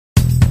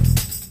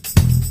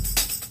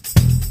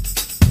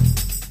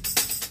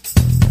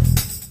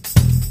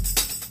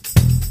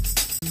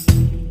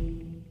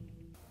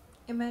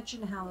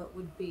imagine how it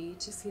would be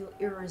to feel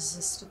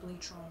irresistibly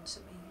drawn to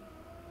me.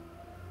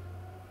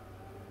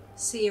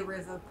 See a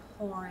river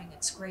pouring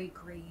its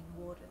grey-green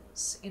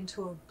waters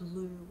into a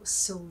blue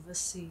silver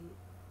sea.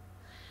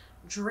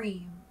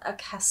 Dream a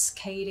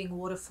cascading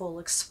waterfall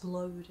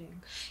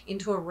exploding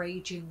into a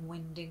raging,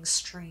 winding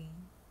stream.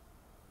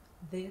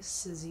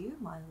 This is you,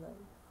 my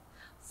love,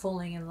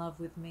 falling in love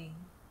with me.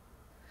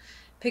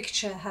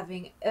 Picture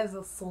having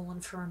ever fallen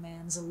for a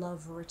man's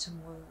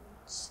love-written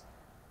words.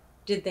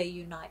 Did they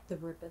unite the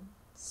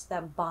ribbons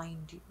that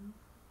bind you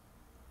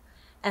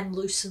and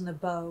loosen the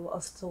bow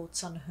of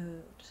thoughts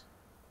unheard?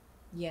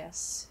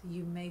 Yes,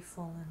 you may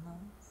fall in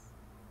love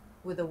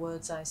with the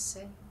words I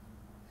say.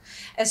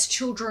 As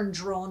children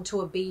drawn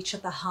to a beach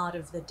at the heart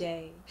of the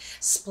day,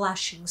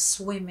 splashing,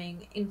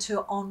 swimming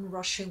into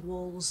onrushing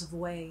walls of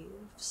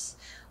waves,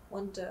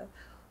 wonder,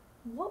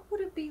 what would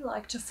it be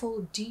like to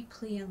fall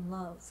deeply in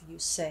love, you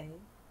say?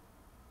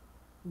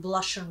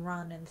 Blush and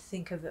run and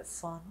think of it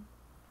fun,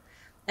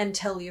 and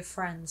tell your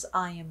friends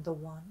I am the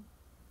one.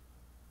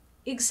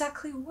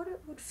 Exactly what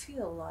it would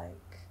feel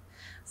like,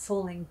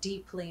 falling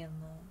deeply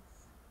in love.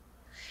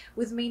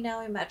 With me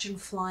now imagine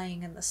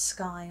flying in the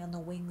sky on the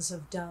wings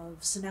of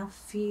doves, and now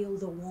feel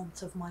the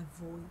warmth of my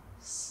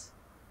voice.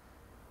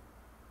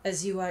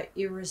 As you are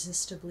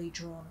irresistibly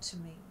drawn to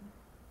me,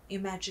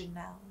 imagine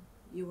now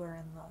you are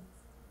in love.